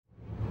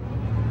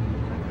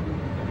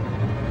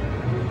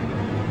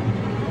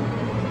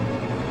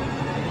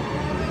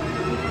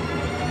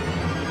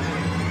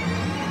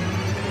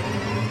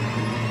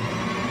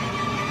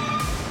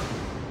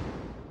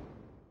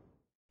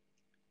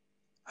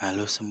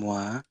Halo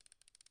semua,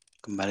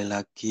 kembali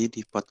lagi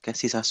di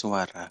podcast Sisa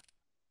Suara.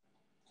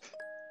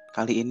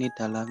 Kali ini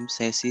dalam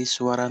sesi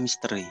Suara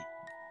Misteri.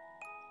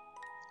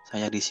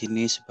 Saya di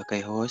sini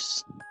sebagai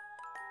host.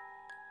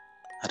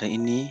 Hari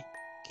ini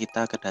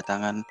kita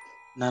kedatangan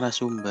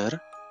narasumber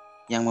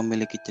yang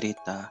memiliki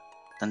cerita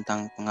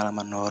tentang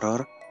pengalaman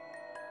horor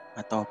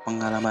atau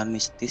pengalaman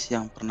mistis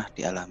yang pernah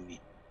dialami.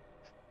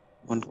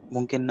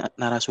 Mungkin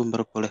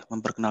narasumber boleh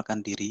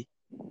memperkenalkan diri.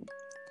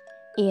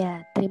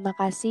 Iya, terima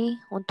kasih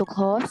untuk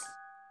host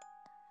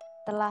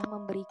telah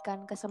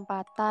memberikan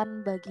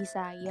kesempatan bagi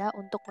saya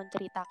untuk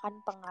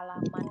menceritakan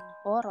pengalaman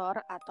horor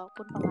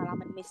ataupun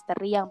pengalaman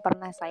misteri yang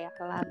pernah saya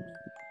alami.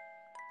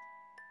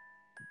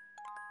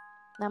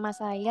 Nama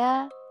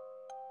saya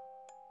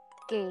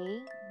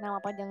Kay,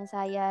 nama panjang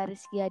saya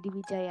Rizky Adi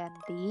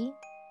Wijayanti.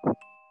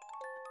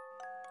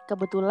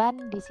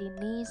 Kebetulan di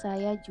sini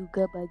saya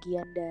juga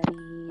bagian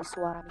dari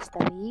Suara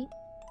Misteri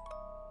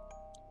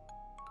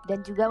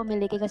dan juga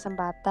memiliki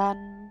kesempatan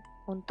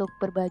untuk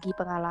berbagi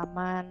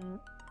pengalaman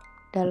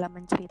dalam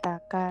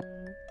menceritakan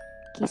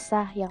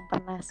kisah yang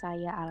pernah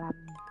saya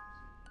alami.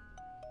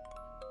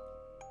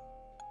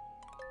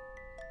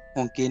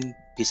 Mungkin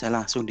bisa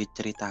langsung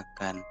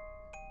diceritakan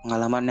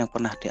pengalaman yang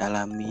pernah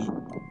dialami,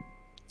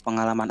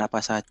 pengalaman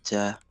apa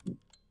saja.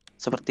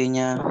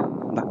 Sepertinya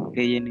Mbak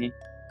Kay ini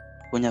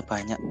punya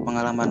banyak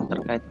pengalaman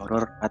terkait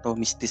horor atau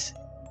mistis.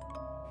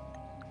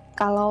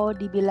 Kalau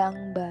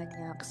dibilang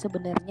banyak,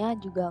 sebenarnya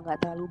juga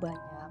nggak terlalu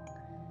banyak.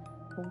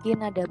 Mungkin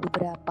ada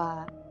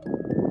beberapa.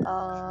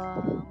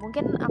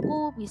 Mungkin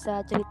aku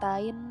bisa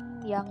ceritain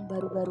yang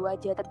baru-baru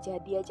aja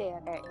terjadi aja ya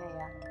kayaknya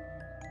ya.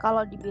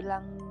 Kalau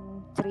dibilang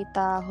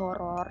cerita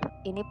horor,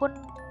 ini pun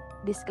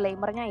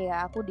disclaimernya ya,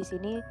 aku di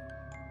sini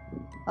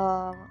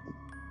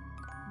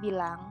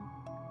bilang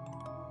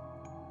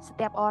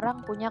setiap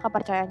orang punya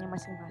kepercayaannya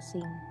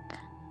masing-masing.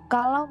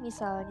 Kalau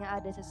misalnya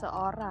ada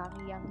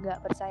seseorang yang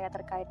nggak percaya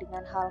terkait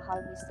dengan hal-hal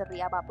misteri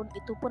apapun,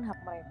 itu pun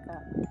hak mereka.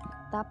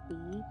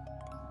 Tapi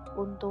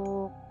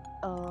untuk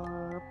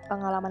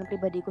pengalaman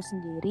pribadiku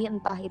sendiri,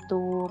 entah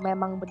itu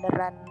memang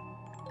beneran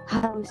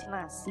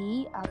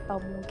halusinasi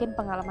atau mungkin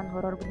pengalaman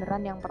horor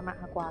beneran yang pernah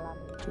aku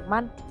alami.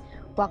 Cuman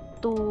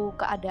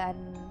keadaan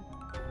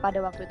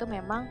pada waktu itu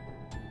memang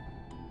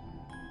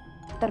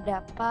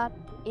terdapat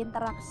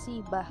interaksi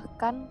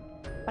bahkan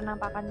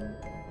penampakan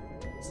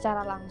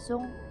secara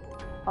langsung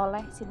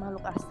oleh si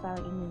makhluk astral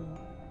ini.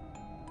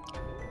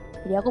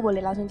 Jadi aku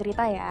boleh langsung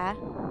cerita ya.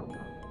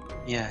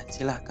 Ya,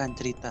 silahkan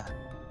cerita.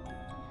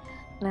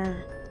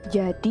 Nah,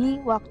 jadi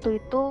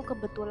waktu itu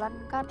kebetulan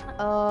kan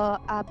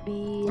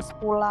abis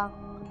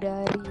pulang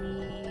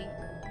dari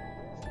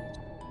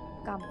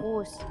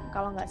kampus,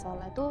 kalau nggak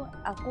salah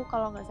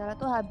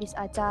tuh habis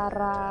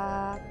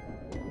acara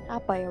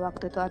apa ya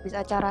waktu itu, habis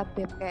acara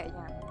BEM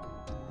kayaknya.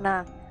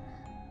 Nah,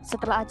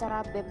 setelah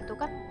acara BEM itu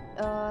kan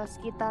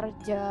sekitar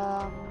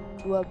jam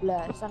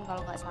 12-an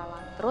kalau nggak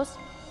salah. Terus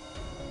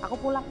aku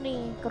pulang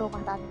nih ke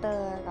rumah tante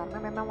karena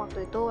memang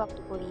waktu itu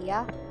waktu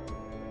kuliah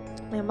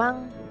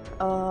memang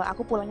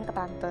aku pulangnya ke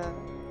tante.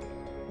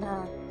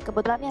 Nah,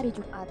 kebetulannya hari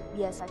Jumat.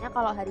 Biasanya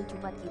kalau hari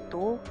Jumat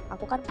gitu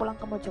aku kan pulang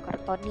ke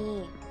Mojokerto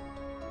nih.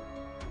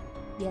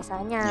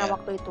 Biasanya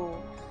waktu itu.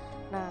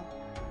 Nah,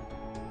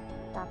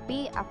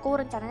 tapi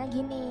aku rencananya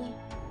gini,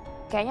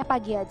 kayaknya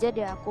pagi aja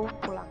deh aku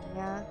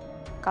pulangnya.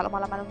 Kalau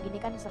malam-malam gini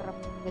kan serem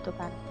gitu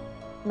kan.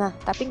 Nah,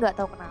 tapi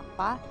nggak tahu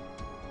kenapa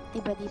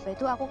tiba-tiba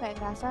itu aku kayak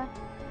ngerasa,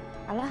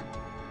 alah,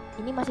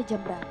 ini masih jam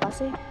berapa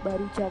sih?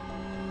 Baru jam,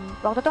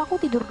 waktu itu aku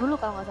tidur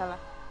dulu kalau nggak salah.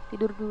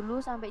 Tidur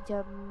dulu sampai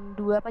jam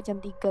 2 apa jam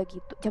 3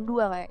 gitu. Jam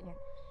 2 kayaknya.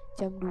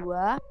 Jam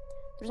 2.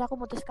 Terus aku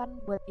memutuskan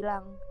buat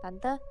bilang,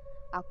 "Tante,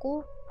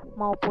 aku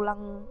mau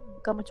pulang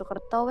ke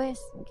Mojokerto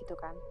wes," gitu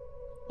kan.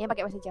 Ini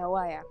pakai bahasa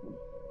Jawa ya.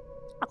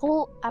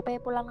 "Aku apa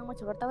pulang nang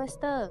Mojokerto wes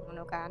teh,"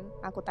 ngono kan.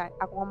 Aku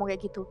ngomong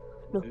kayak gitu.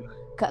 Loh,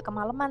 gak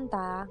kemalaman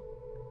ta?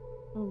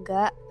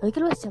 Enggak. Iki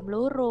lu jam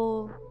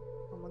loro.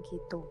 Ngomong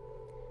gitu.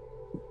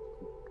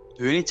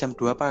 Ini jam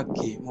 2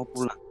 pagi mau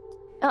pulang.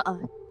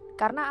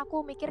 Karena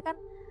aku mikir kan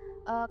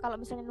kalau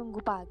misalnya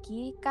nunggu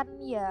pagi kan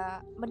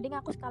ya mending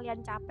aku sekalian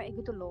capek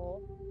gitu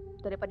loh,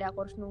 daripada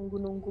aku harus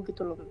nunggu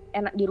gitu loh.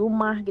 Enak di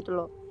rumah gitu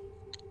loh.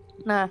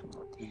 Nah,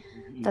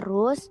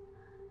 terus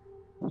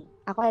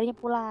aku akhirnya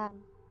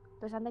pulang.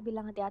 Terus Anda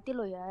bilang hati-hati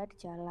lo ya di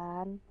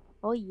jalan.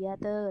 Oh iya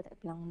tuh,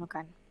 tak bilang ngono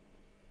kan.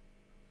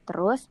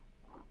 Terus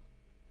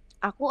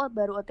aku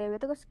baru OTW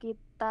itu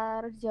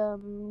sekitar jam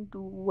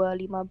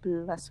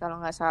 2.15 kalau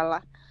nggak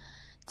salah.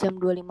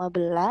 Jam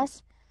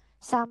 2.15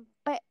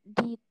 sampai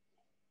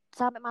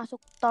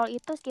masuk tol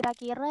itu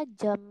kira-kira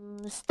jam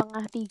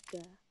setengah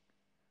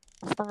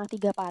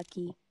tiga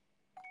pagi.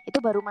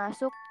 Itu baru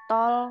masuk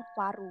tol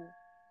Waru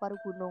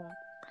Gunung.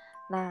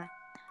 Nah,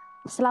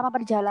 selama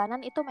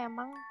perjalanan itu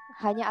memang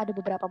hanya ada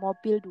beberapa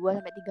mobil,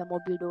 2-3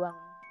 mobil doang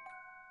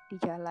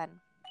di jalan.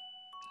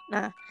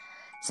 Nah,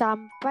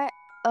 sampai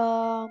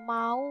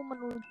mau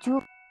menuju,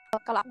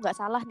 kalau aku nggak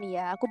salah nih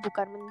ya, aku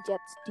bukan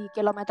menjudge di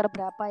kilometer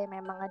berapa ya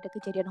memang ada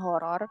kejadian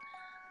horor.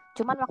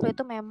 Cuman waktu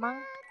itu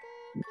memang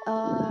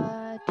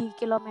di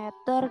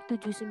kilometer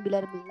 719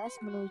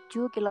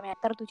 menuju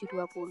kilometer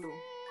 720.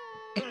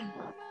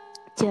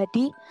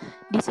 Jadi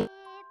di situ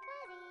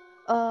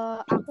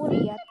aku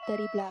lihat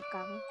dari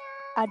belakang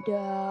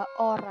ada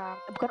orang,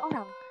 bukan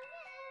orang,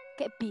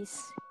 kayak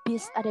bis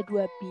ada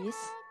 2 bis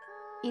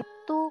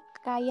itu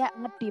kayak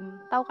ngedim,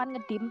 tahu kan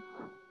ngedim?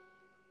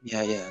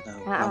 Ya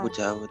tahu. Lampu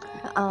jauh tuh.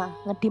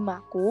 Ngedim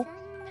aku,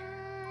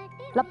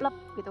 lep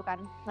gitu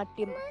kan,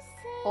 ngedim.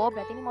 Oh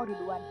berarti ini mau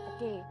duluan.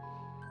 Oke.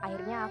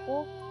 Akhirnya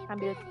aku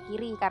ambil ke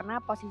kiri karena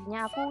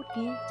posisinya aku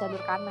di jalur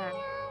kanan.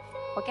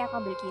 Oke,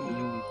 aku ambil kiri.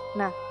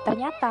 Nah,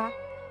 ternyata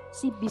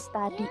si bis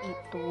tadi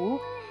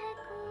itu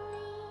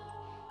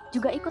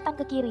juga ikutan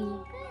ke kiri.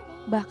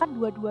 Bahkan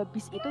dua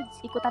bis itu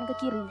ikutan ke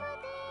kiri.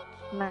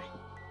 Nah,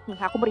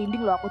 aku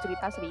merinding loh, aku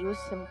cerita serius,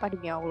 sumpah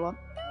demi Allah.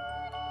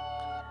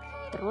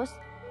 Terus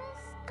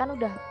kan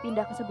udah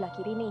pindah ke sebelah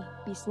kiri nih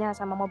bisnya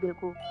sama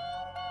mobilku.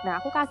 Nah,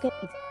 aku kaget,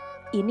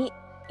 ini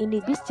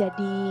bis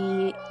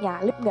jadi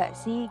nyalip nggak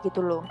sih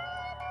gitu loh.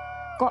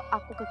 Kok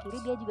aku ke kiri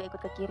dia juga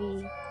ikut ke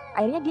kiri.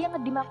 Akhirnya dia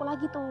ngedim aku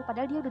lagi tuh,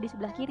 padahal dia udah di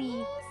sebelah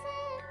kiri.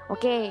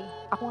 Oke,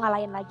 aku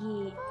ngalahin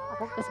lagi,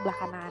 aku ke sebelah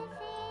kanan.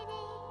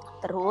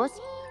 Terus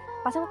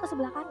pas aku ke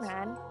sebelah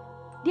kanan,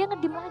 dia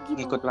ngedim lagi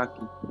tuh.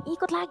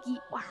 Ikut lagi.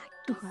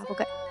 Waduh, aku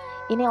kayak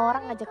ini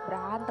orang ngajak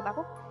berantem.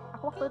 Aku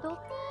waktu itu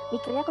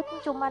mikirnya aku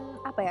cuman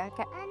apa ya,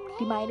 kayak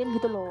dimainin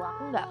gitu loh.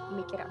 Aku nggak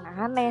mikir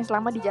aneh-aneh.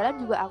 Selama di jalan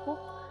juga aku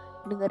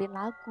dengerin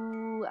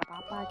lagu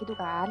apa-apa gitu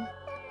kan.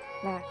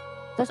 Nah,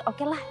 terus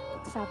oke lah,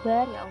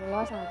 sabar ya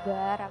Allah,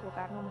 sabar, aku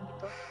kan ngomong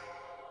gitu.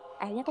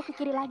 Akhirnya aku ke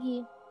kiri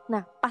lagi.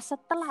 Nah, pas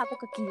setelah aku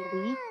ke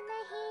kiri,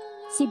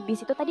 si bis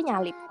itu tadi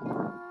nyalip.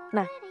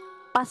 Nah,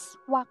 pas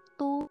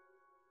waktu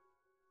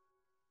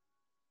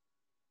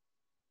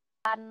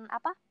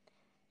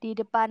di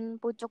depan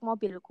pucuk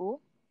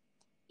mobilku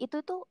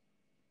itu tuh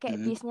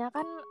kayak bisnya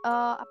kan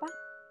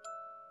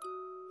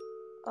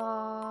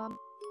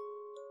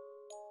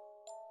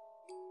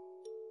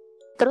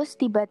terus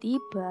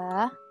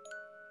tiba-tiba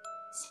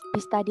si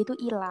bis tadi tuh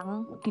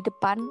hilang di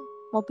depan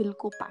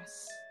mobilku. Pas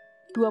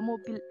dua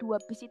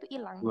bis itu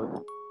hilang,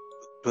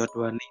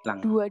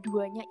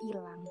 dua-duanya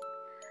hilang.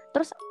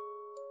 Terus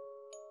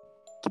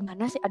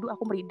gimana sih, aduh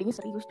aku merinding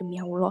serius demi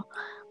Allah.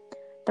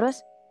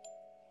 Terus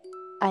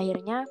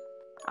akhirnya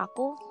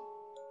aku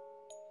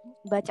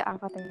baca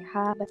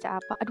Al-Fatihah, baca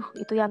apa, aduh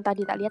itu yang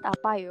tadi tak lihat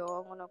apa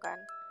yo ngono kan.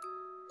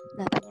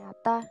 Nah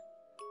ternyata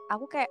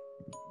aku kayak,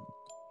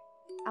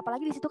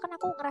 apalagi di situ kan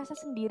aku ngerasa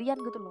sendirian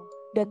gitu loh.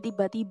 Dan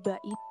tiba-tiba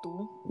itu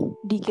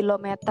di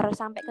kilometer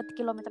sampai ke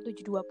kilometer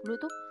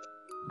 720 tuh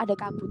ada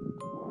kabut.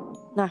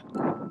 Nah,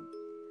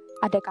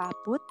 ada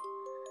kabut.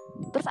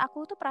 Terus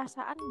aku tuh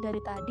perasaan dari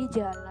tadi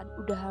jalan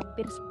udah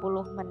hampir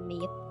 10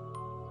 menit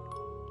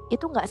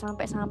itu nggak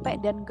sampai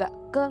dan nggak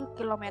ke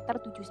kilometer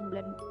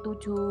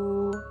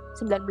 719.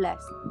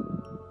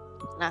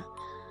 Nah,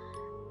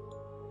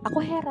 aku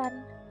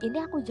heran,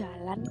 ini aku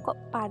jalan kok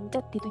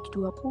pancet di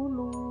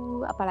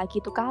 720, apalagi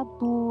itu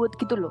kabut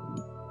gitu loh.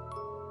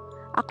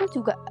 Aku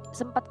juga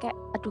sempat kayak,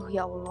 aduh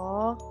ya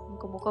Allah,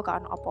 muka-muka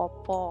gak ada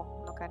apa-apa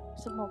kan,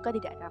 semoga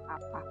tidak ada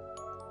apa-apa.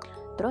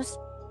 Terus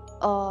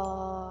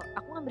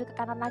aku ngambil ke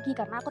kanan lagi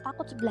karena aku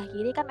takut sebelah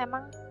kiri kan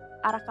memang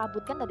arah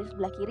kabut kan dari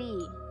sebelah kiri.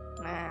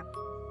 Nah,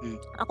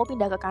 aku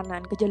pindah ke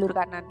kanan, ke jalur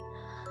kanan.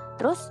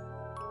 Terus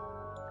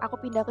aku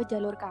pindah ke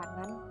jalur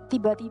kanan,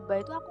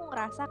 tiba-tiba itu aku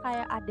ngerasa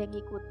kayak ada yang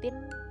ngikutin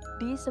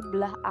di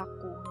sebelah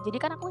aku. Jadi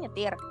kan aku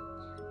nyetir.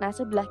 Nah,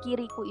 sebelah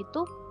kiriku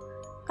itu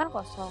kan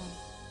kosong.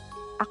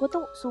 Aku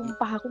tuh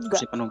sumpah aku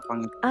enggak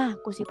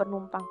kursi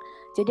penumpang.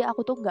 Jadi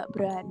aku tuh enggak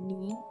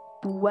berani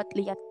buat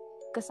lihat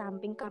ke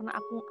samping karena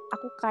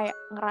aku kayak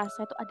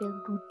ngerasa itu ada yang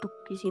duduk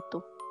di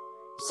situ.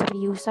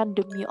 Seriusan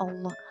demi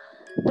Allah.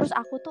 Terus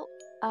aku tuh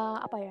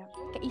kayak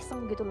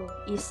iseng gitu loh,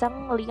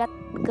 iseng lihat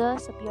ke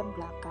spion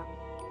belakang.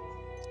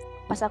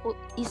 Pas aku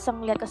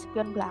iseng lihat ke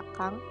spion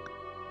belakang,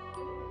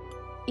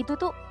 itu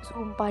tuh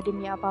sumpah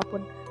demi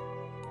apapun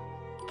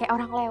kayak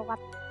orang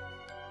lewat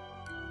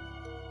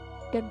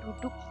dan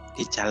duduk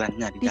di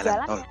jalannya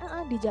tol.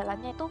 Di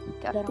jalannya itu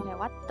kayak ada orang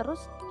lewat,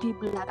 terus di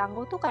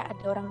belakangku tuh kayak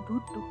ada orang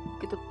duduk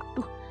gitu.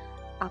 Aduh,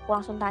 aku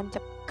langsung tancap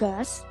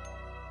gas,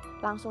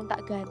 langsung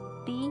tak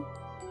ganti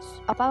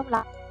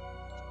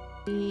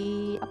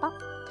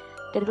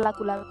dari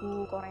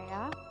lagu-lagu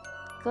Korea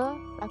ke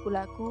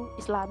lagu-lagu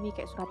Islami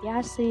kayak surat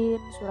Yasin,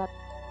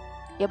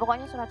 ya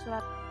pokoknya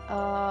surat-surat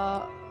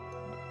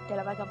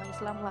dalam agama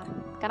Islam lah.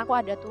 Karena aku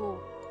ada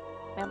tuh,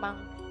 memang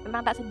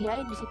tak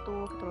sediain di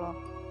situ gitu loh.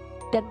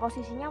 Dan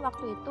posisinya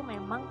waktu itu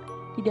memang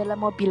di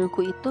dalam mobilku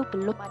itu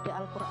belum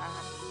ada Al-Quran.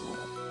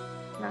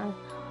 Nah,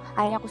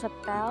 akhirnya aku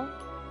setel,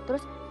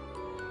 terus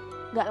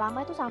nggak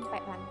lama itu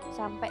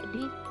sampai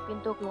di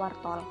pintu keluar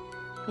tol.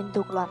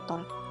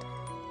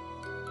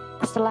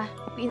 Setelah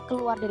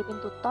keluar dari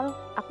pintu tol,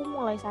 aku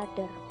mulai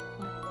sadar,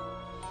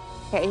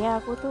 kayaknya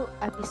aku tuh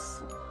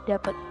habis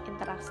dapat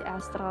interaksi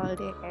astral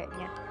deh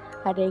kayaknya,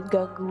 ada yang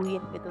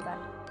gangguin gitu kan.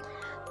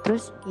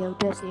 Terus ya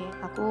udah sih,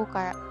 aku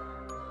kayak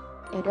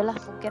ya udahlah,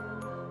 mungkin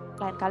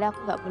lain kali aku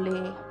nggak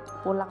boleh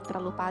pulang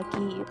terlalu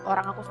pagi.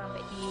 Orang aku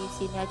sampai di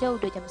sini aja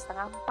udah jam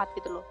 3:30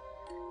 gitu loh.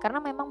 Karena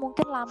memang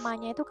mungkin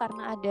lamanya itu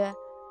karena ada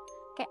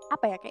kayak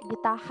apa ya, kayak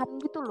ditahan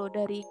gitu loh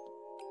dari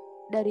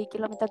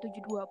kilometer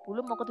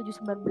 720 mau ke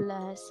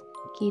 719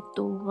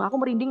 gitu. Aku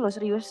merinding loh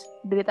serius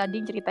dari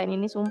tadi ceritain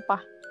ini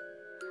sumpah.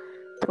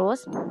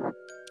 Terus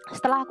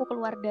setelah aku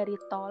keluar dari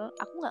tol,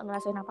 aku nggak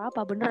ngerasain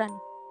apa-apa beneran.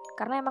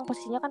 Karena emang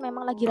posisinya kan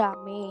memang lagi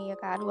rame ya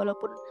kan,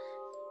 walaupun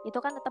itu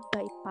kan tetap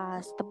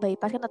bypass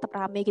kan tetap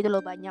rame gitu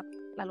loh, banyak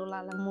lalu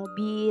lalang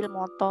mobil,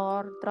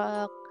 motor,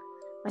 truk,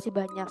 masih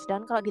banyak.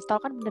 Sedangkan kalau di tol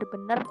kan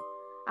bener-bener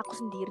aku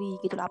sendiri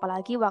gitu loh,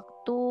 apalagi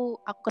waktu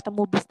aku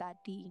ketemu bis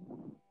tadi.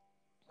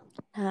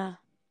 Nah,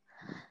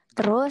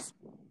 terus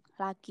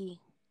lagi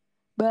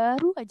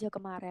baru aja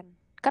kemarin,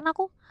 kan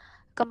aku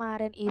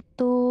kemarin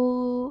itu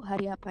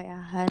hari apa ya,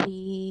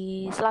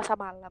 hari Selasa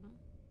malam,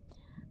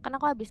 kan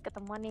aku habis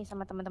ketemuan nih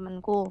sama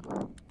teman-temanku,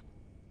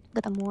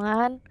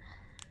 ketemuan.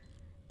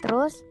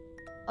 Terus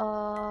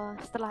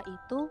setelah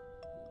itu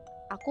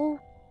aku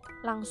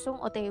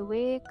langsung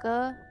OTW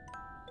ke,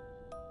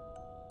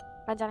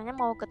 rencananya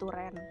mau ke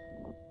Turen,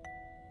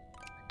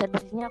 dan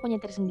posisinya aku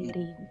nyetir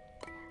sendiri.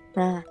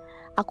 Nah,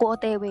 aku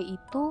OTW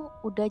itu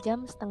udah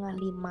jam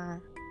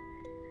 4:30.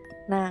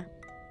 Nah,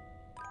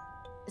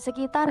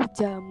 sekitar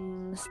jam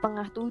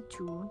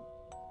 6:30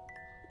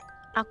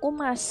 aku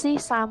masih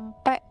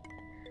sampai.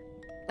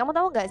 Kamu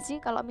tahu gak sih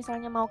kalau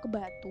misalnya mau ke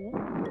Batu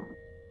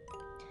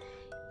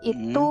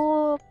itu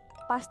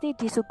pasti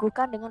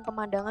disuguhkan dengan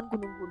pemandangan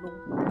gunung-gunung.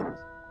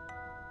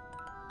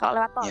 Kalau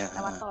lewat tol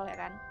ya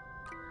kan.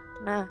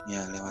 Nah,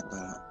 ya lewat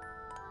tol.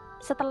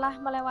 Setelah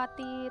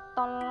melewati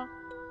tol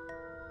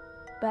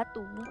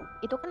Batu,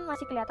 itu kan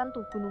masih kelihatan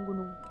tuh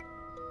gunung-gunung.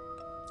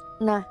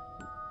 Nah,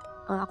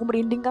 aku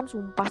merinding kan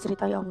sumpah,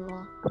 cerita ya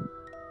Allah.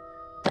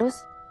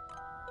 Terus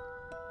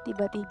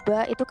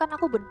tiba-tiba itu kan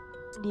aku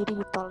sendiri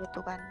di tol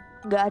itu kan,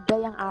 nggak ada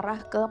yang arah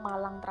ke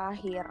Malang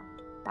terakhir.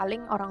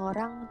 Paling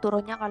orang-orang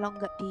turunnya kalau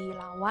nggak di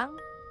Lawang,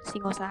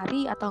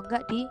 Singosari, atau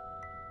nggak di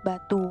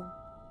Batu,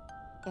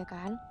 ya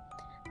kan.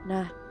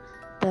 Nah,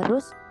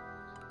 terus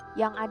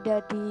yang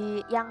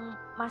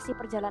masih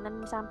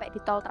perjalanan sampai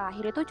di tol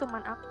terakhir itu cuman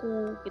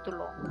aku gitu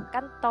loh.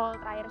 Kan tol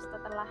terakhir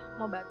setelah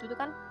mau Batu itu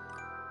kan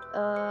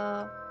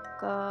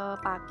ke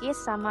Pakis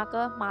sama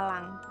ke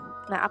Malang.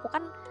 Nah, aku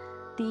kan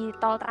di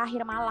tol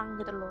terakhir Malang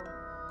gitu loh.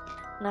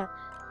 Nah,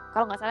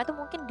 kalau nggak salah itu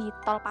mungkin di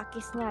tol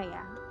Pakisnya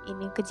ya,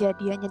 ini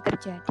kejadiannya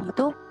terjadi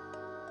itu.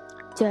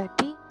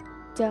 Jadi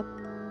jam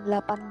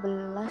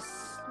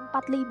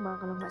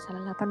 18.45 kalau nggak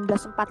salah,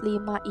 18.45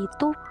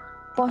 itu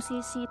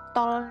posisi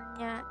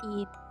tolnya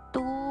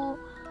itu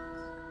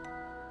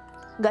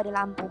nggak ada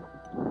lampu,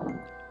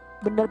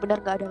 bener-bener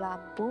nggak ada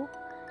lampu,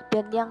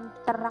 dan yang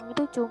terang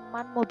itu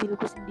cuman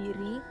mobilku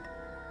sendiri,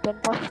 dan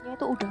posisinya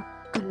itu udah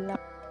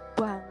gelap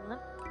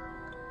banget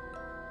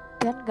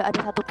dan nggak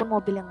ada satupun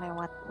mobil yang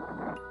lewat.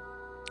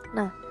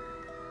 Nah,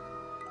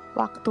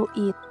 waktu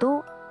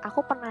itu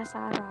aku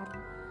penasaran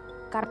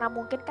karena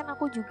mungkin kan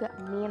aku juga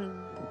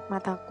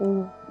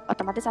mataku,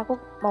 otomatis aku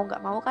mau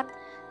nggak mau kan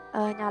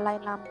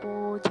nyalain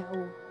lampu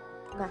jauh.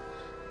 Nah,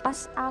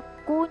 pas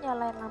aku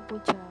nyalain lampu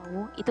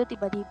jauh itu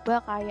tiba-tiba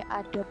kayak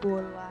ada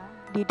bola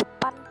di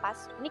depan,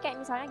 pas ini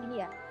kayak misalnya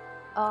gini ya,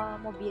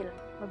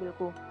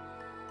 mobilku,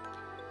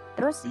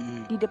 terus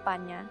di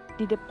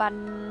depan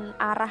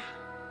arah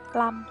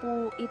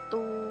lampu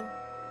itu,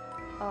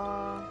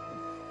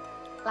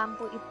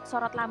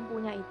 sorot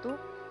lampunya itu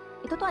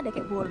tuh ada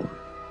kayak bola.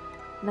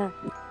 Nah,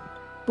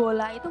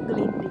 bola itu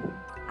gelinding.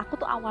 Aku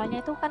tuh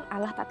awalnya itu kan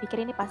tak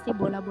pikir ini pasti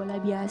bola-bola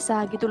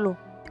biasa gitu loh.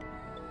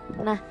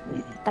 Nah,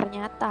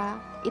 ternyata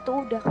itu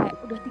udah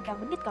 3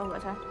 menit kalau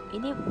nggak salah.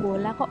 Ini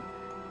bola kok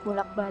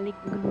bolak-balik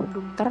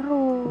gelundung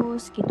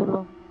terus gitu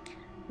loh.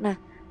 Nah,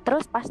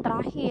 terus pas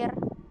terakhir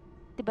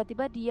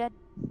tiba-tiba dia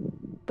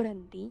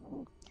berhenti.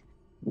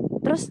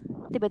 Terus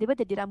tiba-tiba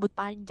jadi rambut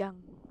panjang.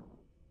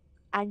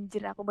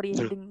 Anjir, aku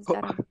merinding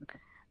sekarang.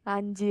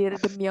 Anjir,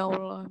 demi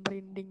Allah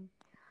merinding.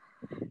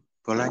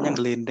 Bolanya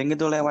gelinding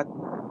itu lewat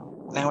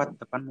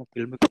depan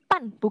mobil.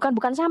 Depan,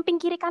 bukan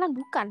samping kiri kanan,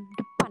 bukan,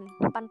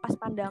 depan pas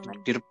pandangan.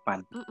 Di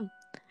depan.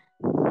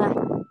 Nah,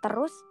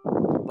 terus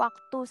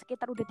waktu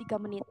sekitar udah 3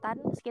 menitan,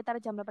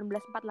 sekitar jam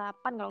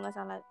 18.48 kalau nggak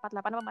salah,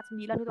 48 atau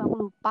 49 itu aku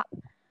lupa.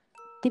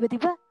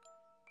 Tiba-tiba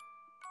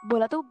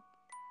bola tuh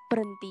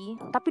berhenti,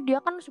 tapi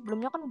dia kan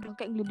sebelumnya kan udah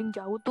kayak gelinding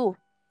jauh tuh.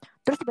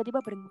 Terus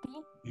tiba-tiba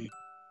berhenti,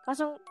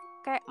 langsung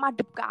kayak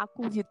madep ke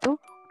aku gitu,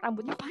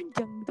 rambutnya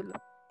panjang gitu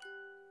loh.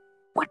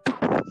 Waduh,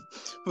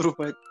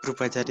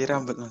 berubah jadi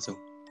rambut langsung.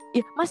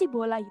 Ya masih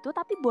bola itu,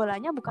 tapi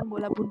bolanya bukan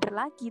bola bundar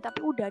lagi,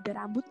 tapi udah ada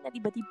rambutnya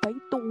tiba-tiba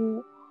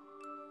itu.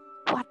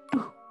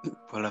 Waduh,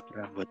 bola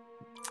berambut.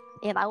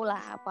 Ya tau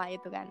lah apa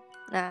itu kan.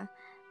 Nah,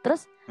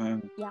 terus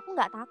ya aku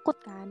nggak takut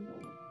kan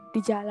di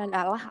jalan,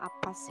 Allah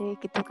apa sih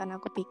gitu kan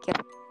aku pikir.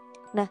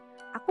 Nah,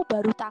 aku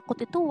baru takut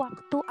itu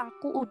waktu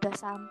aku udah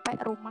sampai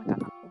rumah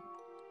kakakku.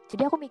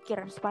 Jadi aku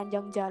mikir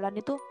sepanjang jalan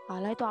itu,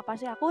 Allah itu apa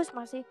sih? Aku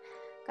masih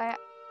kayak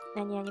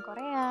nyanyi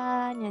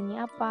Korea,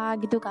 nyanyi apa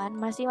gitu kan,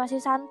 masih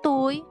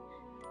santuy.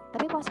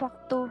 Tapi pas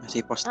waktu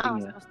Masih posting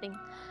masih ya. posting.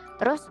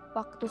 Terus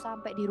waktu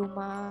sampai di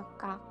rumah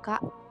kakak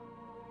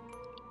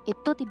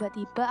itu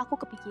tiba-tiba aku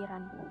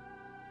kepikiran,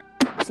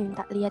 sing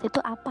tak lihat itu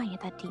apa ya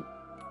tadi.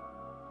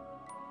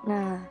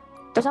 Nah,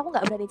 terus aku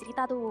nggak berani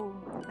cerita tuh.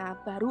 Nah,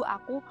 baru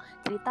aku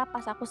cerita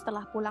pas aku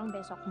setelah pulang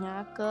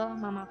besoknya ke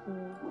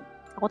mamaku.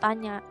 Aku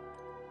tanya,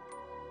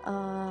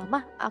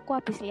 mah aku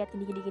habis lihat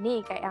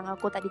gini kayak yang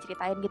aku tadi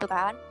ceritain gitu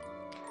kan.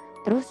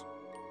 Terus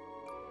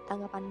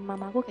tanggapan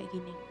mamaku kayak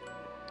gini,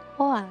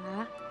 oh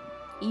alah,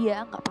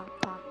 iya nggak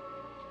apa-apa.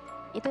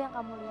 Itu yang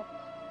kamu lihat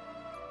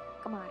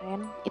kemarin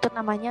itu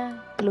namanya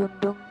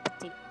gelundung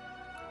pecik.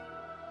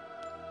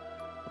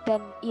 Dan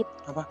itu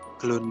Apa?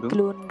 Gelundung?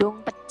 gelundung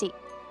pecik.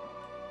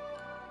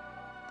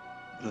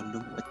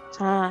 Gelundung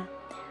pecah. Nah,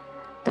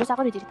 terus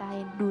aku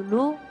diceritain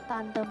dulu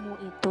tantemu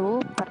itu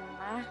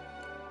pernah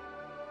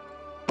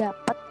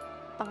dapat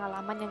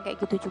pengalaman yang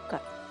kayak gitu juga.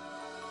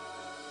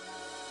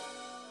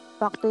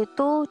 Waktu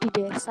itu di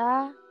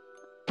desa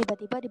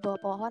tiba-tiba di bawah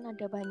pohon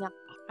ada banyak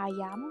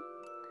ayam,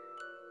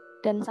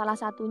 dan salah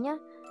satunya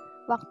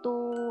waktu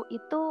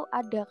itu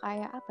ada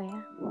kayak apa ya,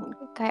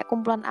 kayak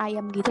kumpulan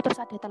ayam gitu,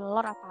 terus ada telur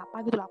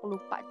apa-apa gitu lah, aku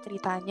lupa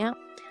ceritanya.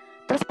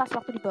 Terus pas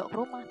waktu dibawa ke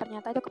rumah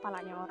ternyata itu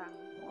kepalanya orang,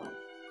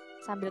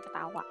 sambil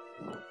ketawa.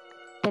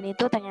 Dan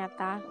itu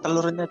ternyata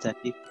Telurnya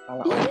jadi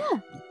kepala orang. iya.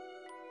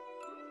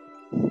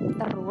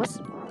 Terus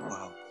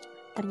Wow.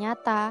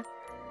 ternyata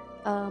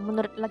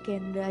menurut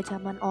legenda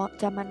zaman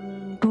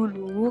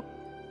dulu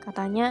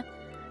katanya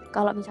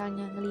kalau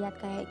misalnya ngelihat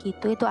kayak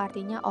gitu itu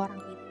artinya orang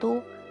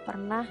itu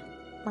pernah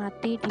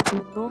mati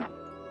dibunuh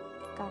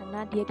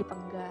karena dia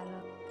dipenggal.